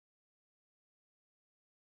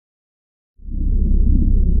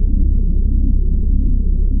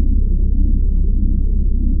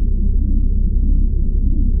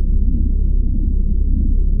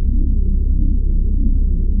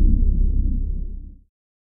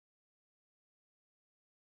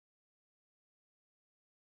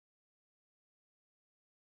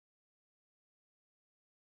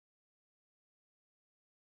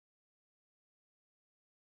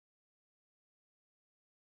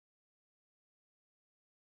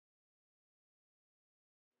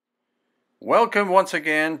Welcome once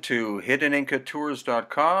again to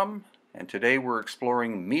hiddenincatours.com, and today we're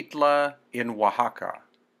exploring Mitla in Oaxaca.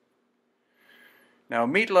 Now,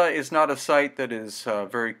 Mitla is not a site that is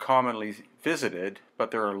very commonly visited, but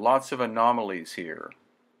there are lots of anomalies here.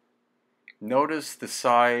 Notice the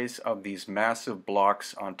size of these massive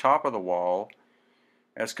blocks on top of the wall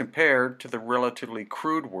as compared to the relatively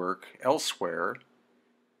crude work elsewhere.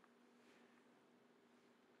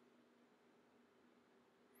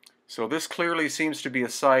 So this clearly seems to be a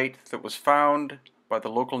site that was found by the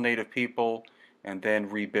local native people and then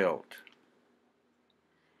rebuilt.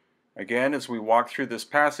 Again, as we walk through this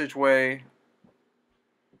passageway,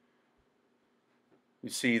 you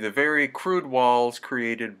see the very crude walls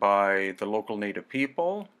created by the local native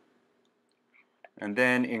people. And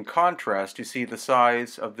then in contrast, you see the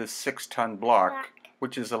size of this 6-ton block,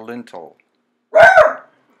 which is a lintel.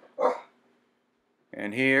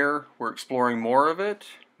 And here we're exploring more of it.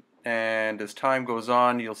 And as time goes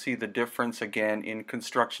on, you'll see the difference again in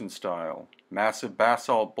construction style. Massive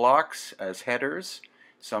basalt blocks as headers,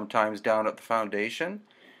 sometimes down at the foundation,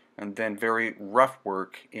 and then very rough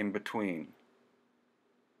work in between.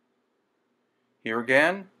 Here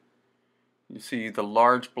again, you see the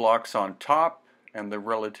large blocks on top and the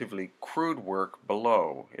relatively crude work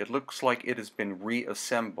below. It looks like it has been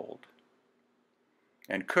reassembled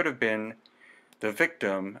and could have been the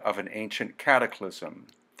victim of an ancient cataclysm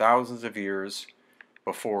thousands of years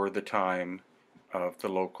before the time of the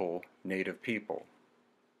local native people,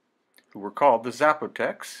 who were called the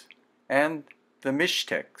Zapotecs and the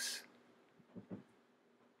Mixtecs.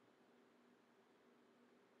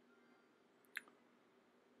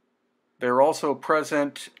 There are also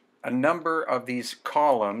present a number of these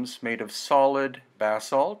columns made of solid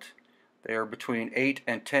basalt. They are between 8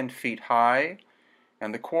 and 10 feet high,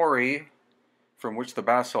 and the quarry from which the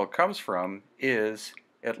basalt comes from is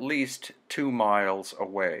at least 2 miles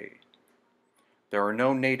away. There are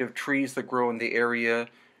no native trees that grow in the area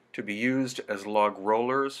to be used as log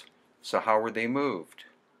rollers, so how were they moved?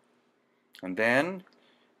 And then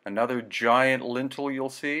another giant lintel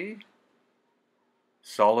you'll see,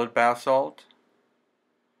 solid basalt,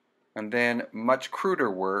 and then much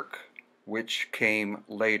cruder work which came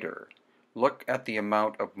later. Look at the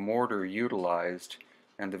amount of mortar utilized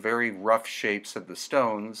and the very rough shapes of the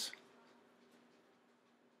stones.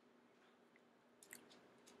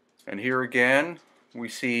 And here again, we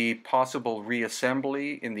see possible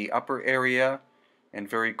reassembly in the upper area and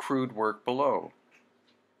very crude work below.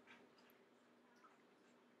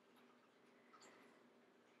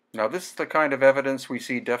 Now this is the kind of evidence we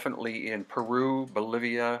see definitely in Peru,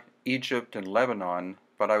 Bolivia, Egypt, and Lebanon,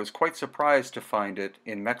 but I was quite surprised to find it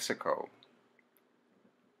in Mexico.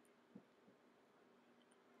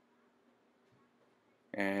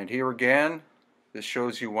 And here again, this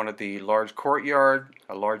shows you one of the large courtyard,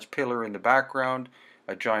 a large pillar in the background,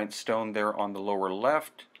 a giant stone there on the lower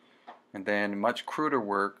left, and then much cruder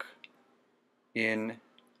work in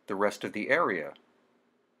the rest of the area.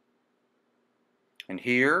 And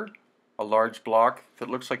here, a large block that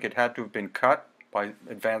looks like it had to have been cut by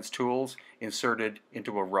advanced tools, inserted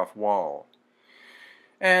into a rough wall.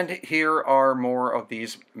 And here are more of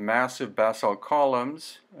these massive basalt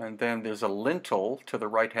columns, and then there's a lintel to the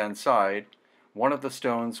right-hand side, one of the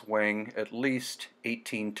stones weighing at least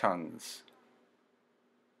 18 tons.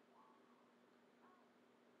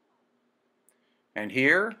 And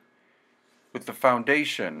here, with the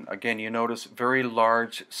foundation, again you notice very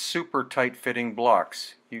large, super tight fitting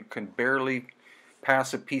blocks. You can barely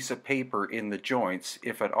pass a piece of paper in the joints,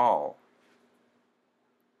 if at all.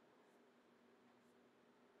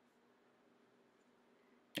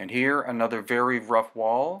 And here another very rough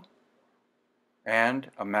wall, and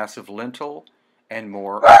a massive lintel, and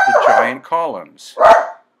more of the giant columns.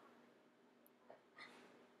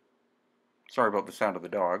 Sorry about the sound of the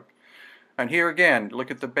dog. And here again,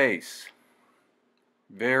 look at the base.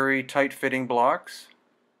 Very tight-fitting blocks,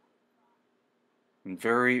 and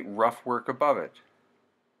very rough work above it.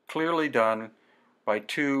 Clearly done by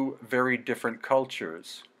two very different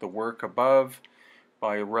cultures. The work above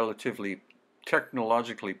by a relatively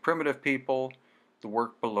technologically primitive people, the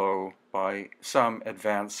work below by some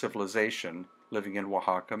advanced civilization living in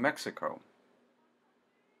Oaxaca, Mexico.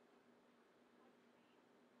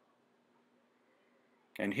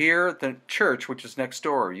 And here, the church, which is next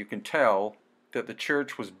door, you can tell that the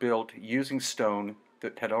church was built using stone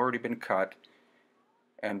that had already been cut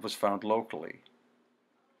and was found locally.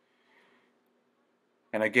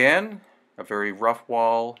 And again, a very rough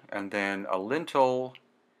wall, and then a lintel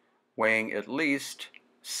weighing at least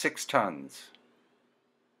 6 tons.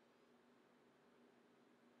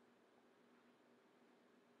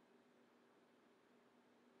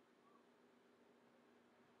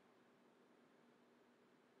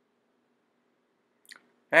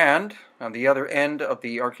 And on the other end of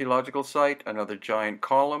the archaeological site, another giant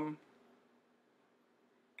column.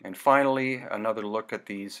 And finally, another look at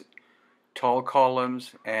these tall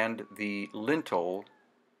columns and the lintel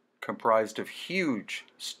comprised of huge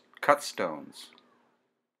cut stones.